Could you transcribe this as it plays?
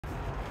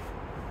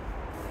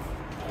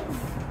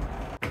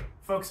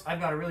Folks, I've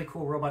got a really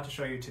cool robot to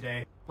show you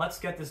today. Let's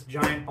get this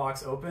giant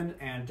box open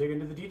and dig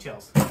into the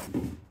details.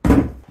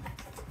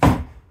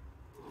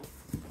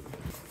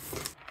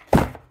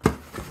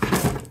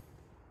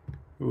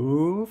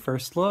 Ooh,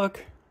 first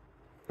look.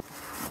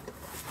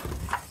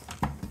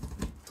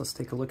 Let's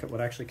take a look at what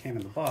actually came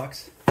in the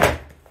box. So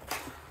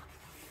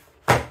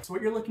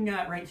what you're looking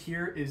at right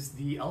here is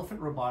the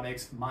Elephant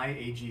Robotics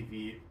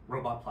myAGV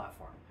robot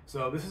platform.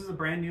 So this is a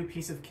brand new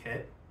piece of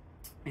kit,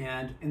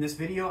 and in this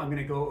video I'm going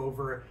to go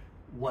over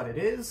what it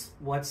is,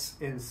 what's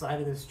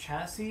inside of this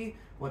chassis,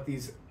 what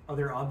these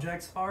other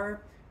objects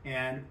are,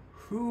 and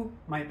who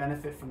might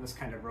benefit from this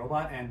kind of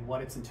robot and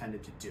what it's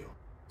intended to do.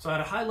 So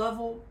at a high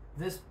level,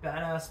 this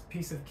badass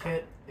piece of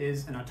kit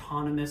is an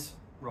autonomous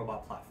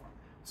robot platform.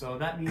 So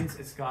that means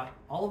it's got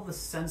all of the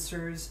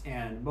sensors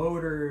and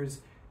motors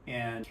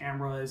and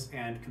cameras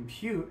and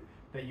compute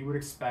that you would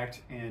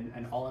expect in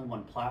an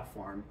all-in-one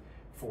platform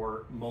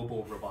for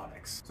mobile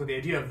robotics. So the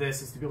idea of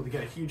this is to be able to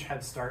get a huge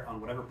head start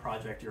on whatever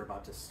project you're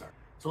about to start.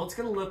 So let's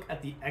get a look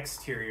at the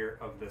exterior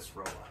of this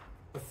robot.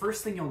 The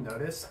first thing you'll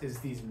notice is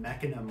these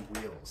mechanism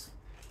wheels.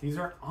 These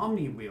are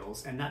omni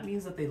wheels, and that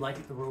means that they let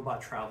the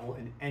robot travel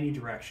in any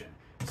direction.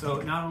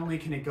 So not only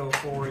can it go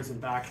forwards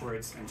and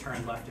backwards and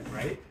turn left and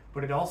right,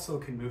 but it also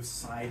can move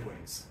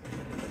sideways.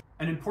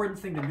 An important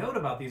thing to note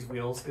about these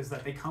wheels is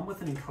that they come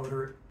with an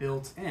encoder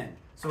built in.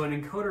 So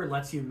an encoder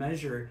lets you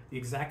measure the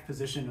exact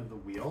position of the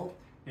wheel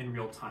in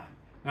real time.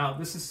 Now,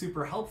 this is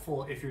super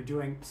helpful if you're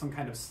doing some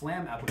kind of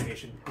SLAM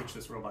application, which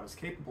this robot is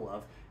capable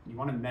of, and you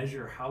want to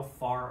measure how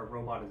far a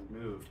robot has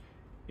moved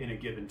in a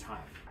given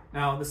time.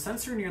 Now, the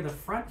sensor near the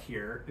front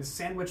here is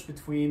sandwiched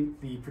between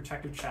the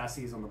protective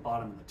chassis on the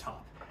bottom and the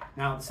top.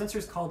 Now, the sensor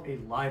is called a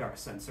LiDAR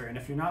sensor, and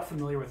if you're not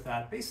familiar with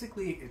that,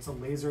 basically it's a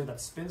laser that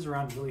spins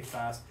around really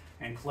fast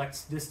and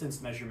collects distance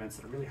measurements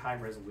at a really high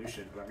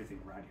resolution of everything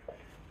around you.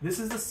 This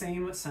is the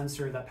same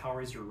sensor that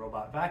powers your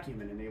robot vacuum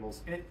and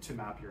enables it to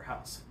map your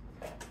house.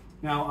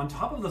 Now, on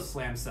top of the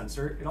SLAM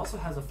sensor, it also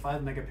has a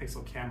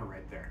 5-megapixel camera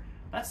right there.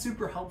 That's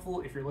super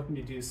helpful if you're looking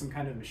to do some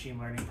kind of machine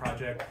learning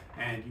project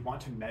and you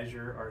want to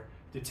measure or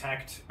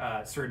detect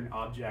certain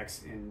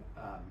objects in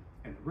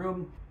the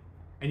room.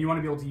 And you want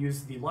to be able to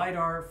use the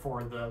LiDAR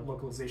for the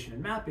localization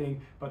and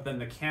mapping, but then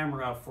the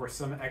camera for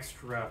some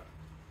extra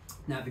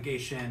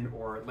navigation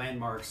or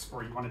landmarks,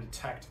 or you want to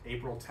detect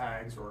April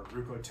tags or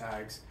Ruko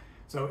tags.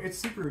 So it's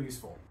super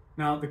useful.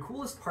 Now, the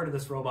coolest part of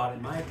this robot,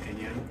 in my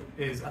opinion,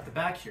 is at the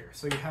back here.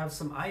 So you have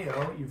some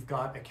I/O, you've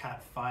got a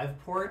Cat5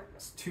 port,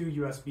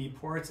 2 USB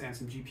ports, and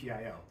some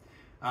GPIO.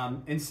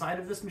 Inside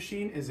of this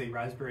machine is a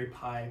Raspberry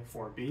Pi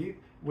 4B,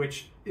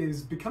 which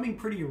is becoming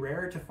pretty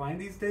rare to find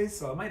these days,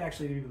 so it might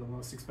actually be the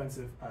most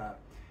expensive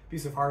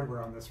piece of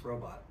hardware on this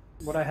robot.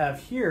 What I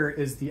have here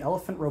is the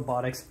Elephant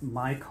Robotics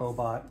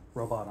myCobot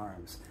robot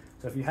arms.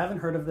 So if you haven't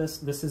heard of this,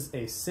 this is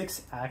a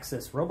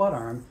 6-axis robot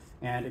arm,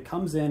 and it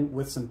comes in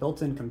with some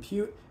built-in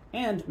compute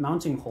and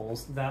mounting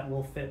holes that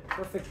will fit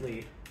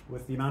perfectly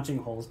with the mounting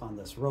holes on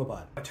this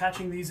robot.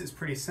 Attaching these is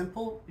pretty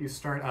simple. You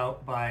start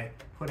out by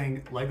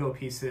putting Lego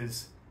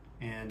pieces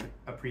in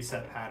a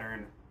preset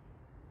pattern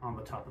on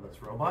the top of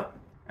this robot,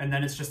 and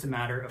then it's just a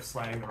matter of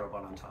sliding the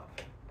robot on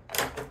top.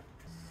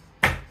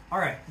 All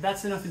right,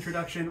 that's enough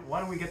introduction.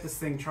 Why don't we get this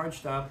thing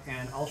charged up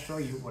and I'll show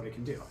you what it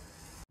can do.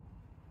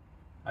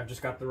 I've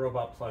just got the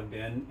robot plugged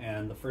in,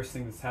 and the first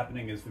thing that's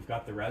happening is we've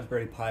got the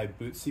Raspberry Pi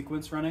boot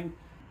sequence running.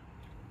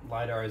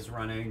 LiDAR is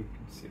running, you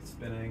can see it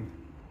spinning.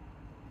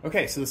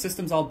 Okay, so the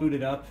system's all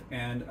booted up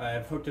and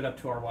I've hooked it up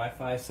to our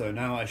Wi-Fi, so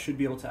now I should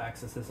be able to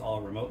access this all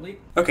remotely.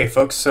 Okay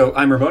folks, so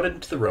I'm remoted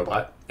into the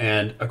robot,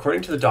 and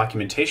according to the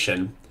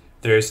documentation,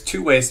 there's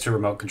 2 ways to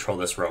remote control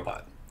this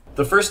robot.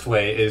 The first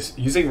way is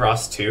using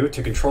ROS2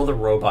 to control the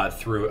robot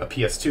through a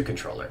PS2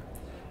 controller.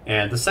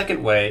 And the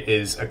second way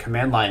is a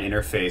command line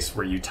interface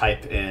where you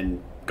type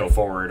in go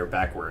forward or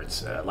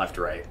backwards, left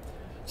or right.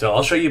 So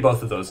I'll show you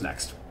both of those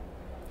next.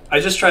 I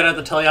just tried out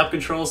the teleop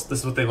controls. This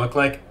is what they look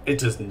like. It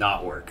does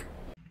not work.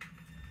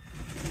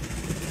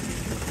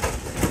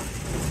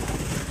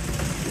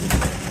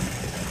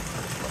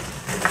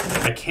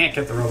 I can't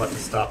get the robot to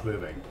stop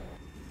moving.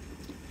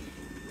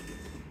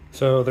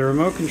 So the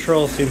remote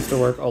control seems to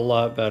work a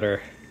lot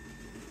better.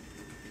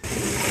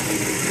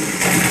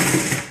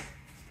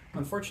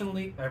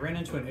 Unfortunately, I ran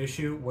into an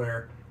issue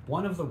where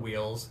one of the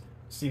wheels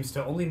seems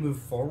to only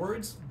move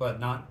forwards, but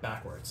not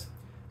backwards.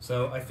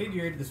 So I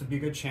figured this would be a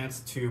good chance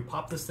to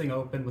pop this thing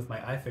open with my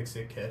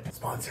iFixit kit.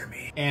 Sponsor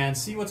me. And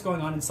see what's going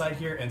on inside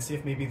here and see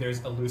if maybe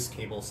there's a loose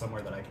cable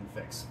somewhere that I can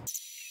fix.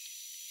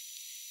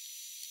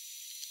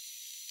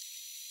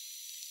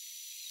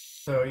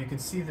 So you can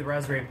see the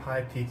Raspberry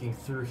Pi peeking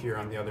through here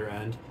on the other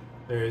end.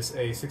 There's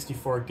a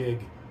 64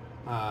 gig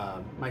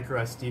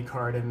micro SD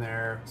card in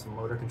there, some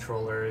motor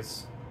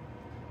controllers,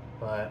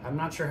 but I'm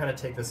not sure how to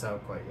take this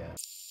out quite yet.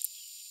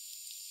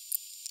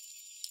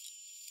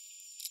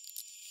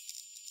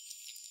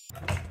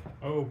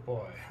 Oh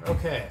boy.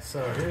 Okay,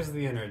 so here's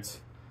the innards.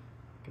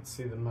 You can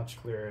see them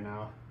much clearer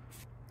now.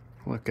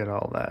 Look at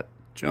all that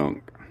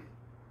junk.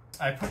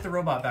 I put the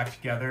robot back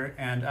together,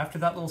 and after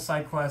that little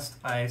side quest,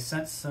 I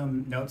sent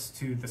some notes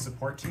to the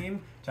support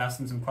team to ask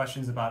them some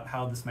questions about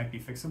how this might be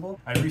fixable.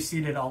 I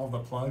reseated all of the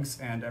plugs,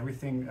 and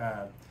everything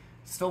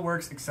still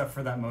works except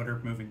for that motor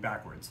moving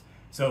backwards.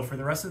 So for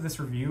the rest of this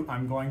review,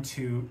 I'm going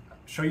to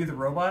show you the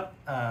robot,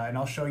 and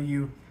I'll show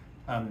you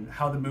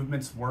how the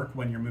movements work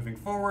when you're moving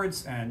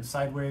forwards and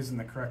sideways in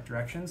the correct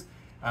directions.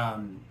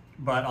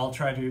 But I'll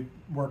try to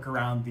work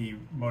around the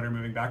motor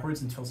moving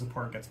backwards until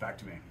support gets back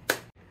to me.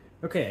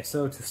 Okay,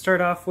 so to start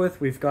off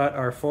with, we've got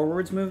our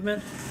forwards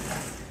movement,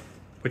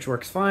 which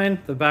works fine.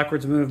 The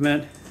backwards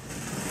movement,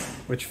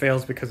 which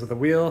fails because of the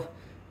wheel.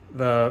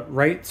 The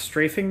right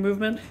strafing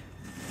movement,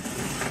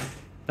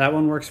 that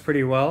one works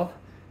pretty well.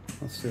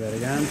 Let's do that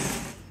again.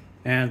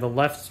 And the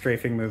left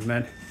strafing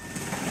movement,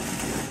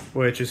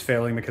 which is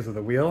failing because of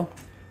the wheel.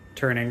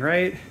 Turning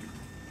right,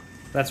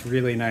 that's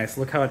really nice.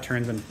 Look how it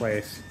turns in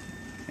place.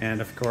 And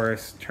of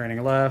course,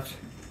 turning left,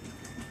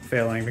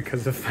 failing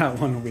because of that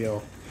one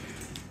wheel.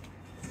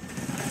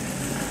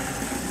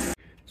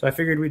 So I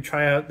figured we'd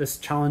try out this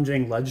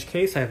challenging ledge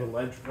case. I have a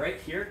ledge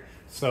right here.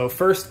 So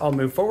first I'll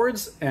move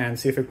forwards and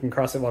see if we can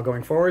cross it while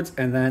going forwards,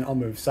 and then I'll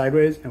move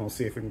sideways and we'll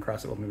see if we can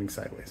cross it while moving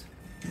sideways.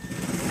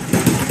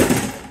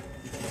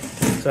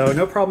 So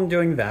no problem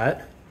doing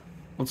that.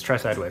 Let's try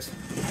sideways.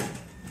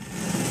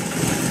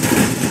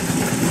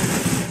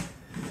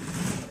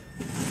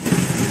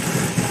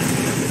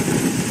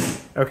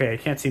 Okay, I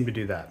can't seem to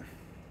do that.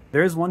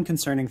 There is one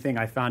concerning thing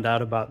I found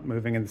out about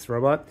moving in this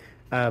robot.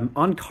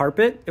 On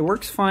carpet, it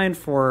works fine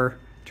for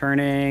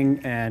turning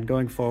and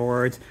going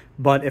forwards,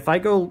 but if I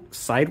go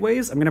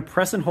sideways, I'm gonna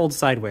press and hold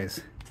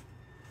sideways.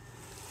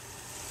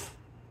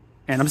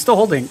 And I'm still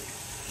holding.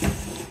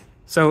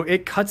 So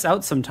it cuts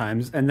out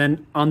sometimes, and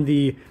then on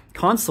the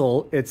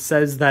console, it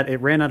says that it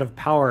ran out of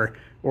power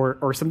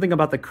or something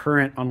about the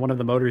current on one of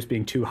the motors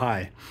being too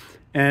high.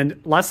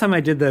 And last time I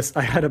did this,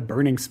 I had a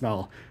burning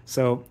smell.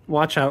 So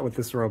watch out with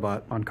this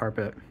robot on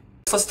carpet.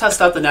 Let's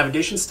test out the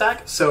navigation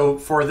stack. So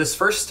for this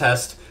first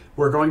test,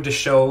 we're going to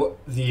show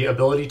the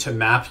ability to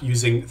map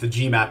using the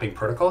G mapping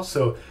protocol.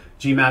 So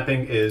G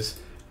mapping is,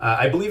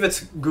 I believe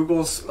it's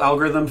Google's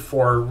algorithm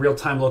for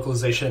real-time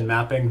localization and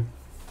mapping.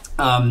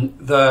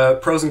 The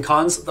pros and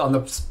cons, on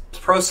the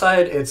pro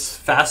side, it's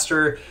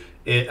faster.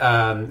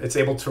 It's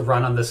able to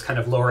run on this kind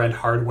of lower end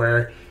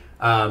hardware.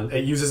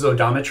 It uses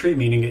odometry,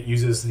 meaning it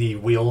uses the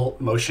wheel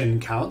motion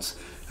counts.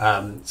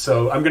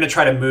 So I'm going to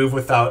try to move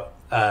without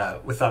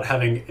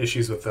having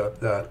issues with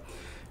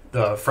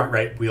the front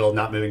right wheel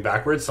not moving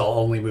backwards. So I'll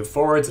only move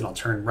forwards and I'll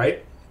turn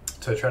right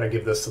to try to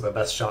give this the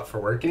best shot for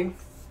working.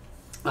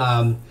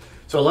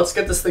 So let's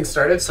get this thing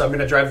started. So I'm going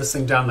to drive this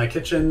thing down my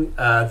kitchen,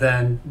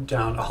 then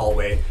down a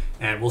hallway,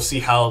 and we'll see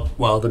how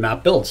well the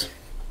map builds.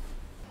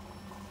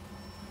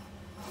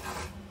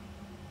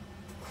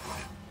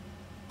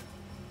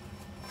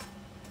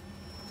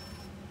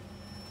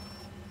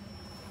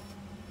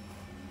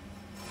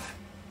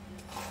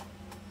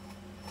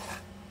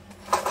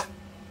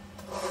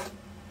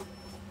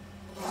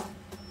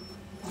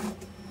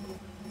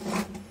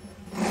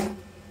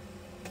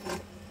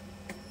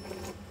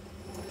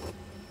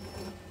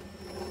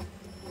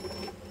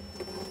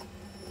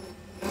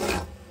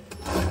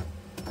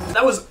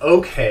 That was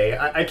okay.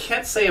 I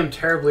can't say I'm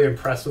terribly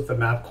impressed with the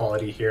map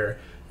quality here.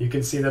 You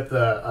can see that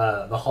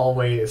the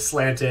hallway is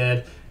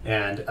slanted,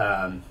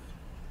 and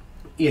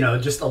you know,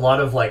 just a lot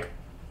of like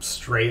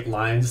straight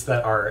lines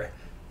that are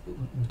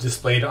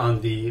displayed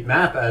on the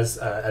map as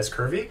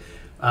curvy.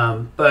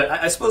 But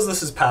I suppose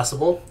this is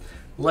passable.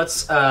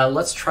 Let's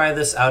try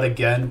this out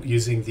again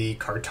using the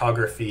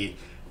cartography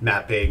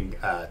mapping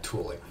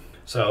tooling.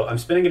 So I'm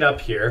spinning it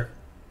up here,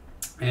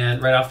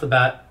 and right off the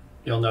bat,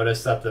 you'll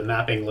notice that the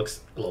mapping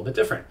looks a little bit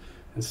different.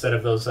 Instead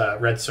of those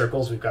red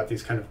circles, we've got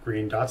these kind of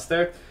green dots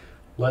there.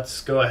 Let's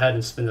go ahead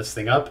and spin this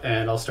thing up,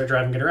 and I'll start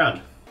driving it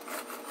around.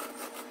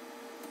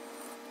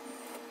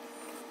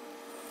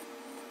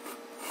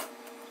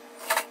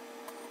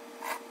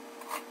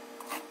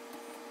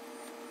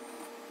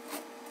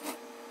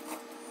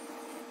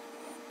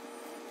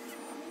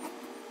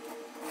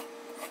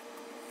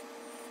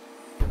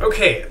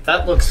 Okay,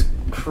 that looks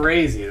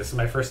crazy. This is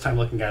my first time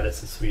looking at it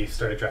since we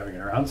started driving it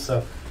around.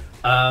 So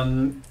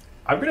I'm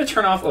going to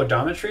turn off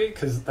odometry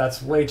because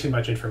that's way too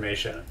much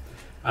information.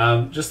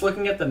 Just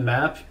looking at the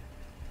map,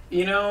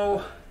 you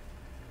know,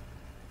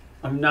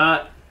 I'm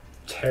not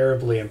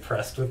terribly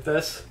impressed with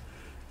this.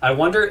 I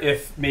wonder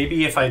if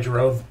maybe if I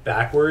drove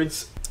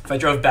backwards, if I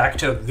drove back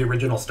to the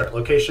original start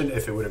location,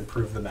 if it would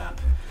improve the map.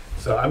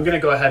 So I'm going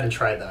to go ahead and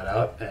try that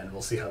out, and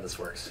we'll see how this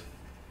works.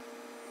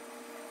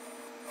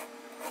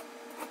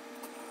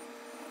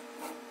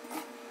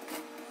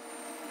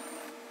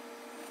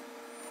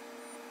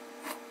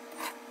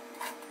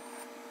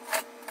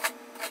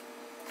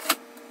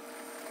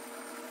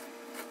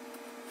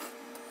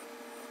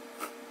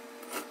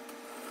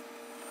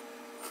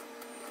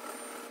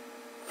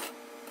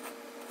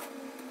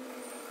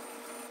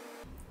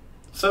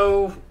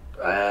 So,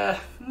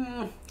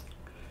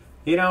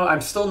 you know, I'm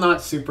still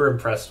not super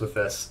impressed with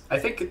this. I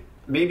think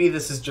maybe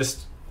this is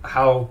just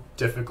how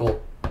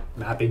difficult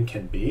mapping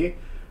can be.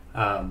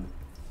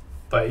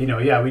 But you know,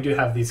 yeah, we do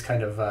have these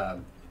kind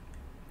of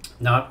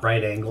not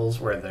right angles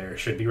where there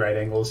should be right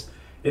angles.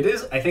 It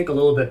is, I think, a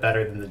little bit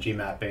better than the G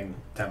mapping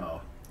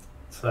demo,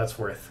 so that's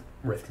worth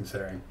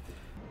considering.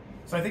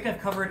 So I think I've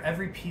covered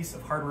every piece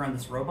of hardware on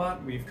this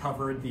robot. We've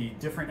covered the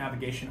different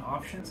navigation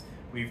options.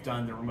 We've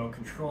done the remote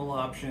control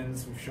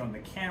options. We've shown the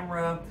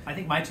camera. I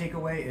think my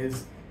takeaway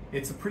is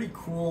it's a pretty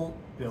cool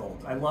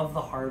build. I love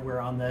the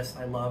hardware on this.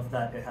 I love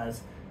that it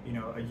has, you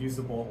know, a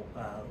usable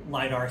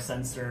LiDAR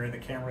sensor. The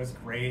camera is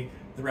great.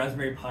 The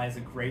Raspberry Pi is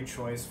a great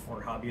choice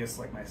for hobbyists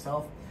like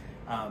myself.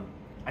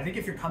 I think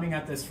if you're coming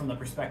at this from the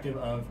perspective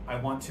of, I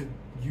want to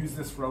use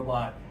this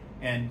robot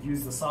and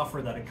use the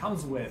software that it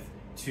comes with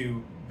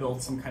to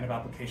build some kind of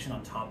application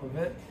on top of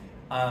it,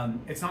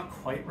 it's not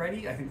quite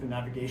ready. I think the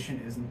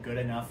navigation isn't good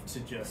enough to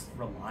just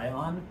rely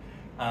on.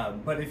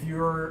 But if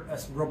you're a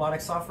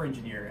robotic software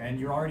engineer and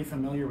you're already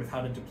familiar with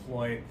how to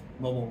deploy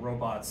mobile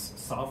robots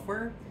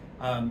software,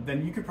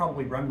 then you could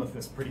probably run with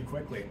this pretty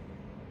quickly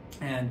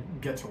and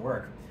get to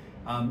work.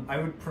 I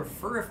would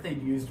prefer if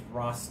they'd used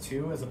ROS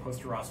 2 as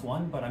opposed to ROS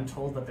 1, but I'm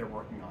told that they're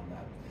working on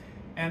that.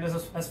 And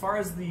as far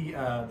as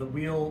the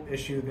wheel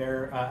issue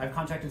there, I've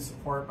contacted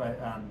support, but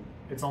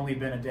it's only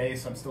been a day,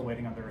 so I'm still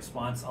waiting on the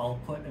response. I'll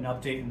put an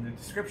update in the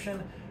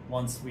description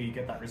once we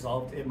get that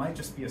resolved. It might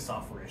just be a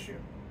software issue.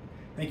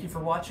 Thank you for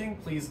watching.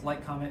 Please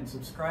like, comment, and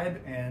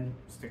subscribe, and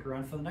stick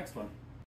around for the next one.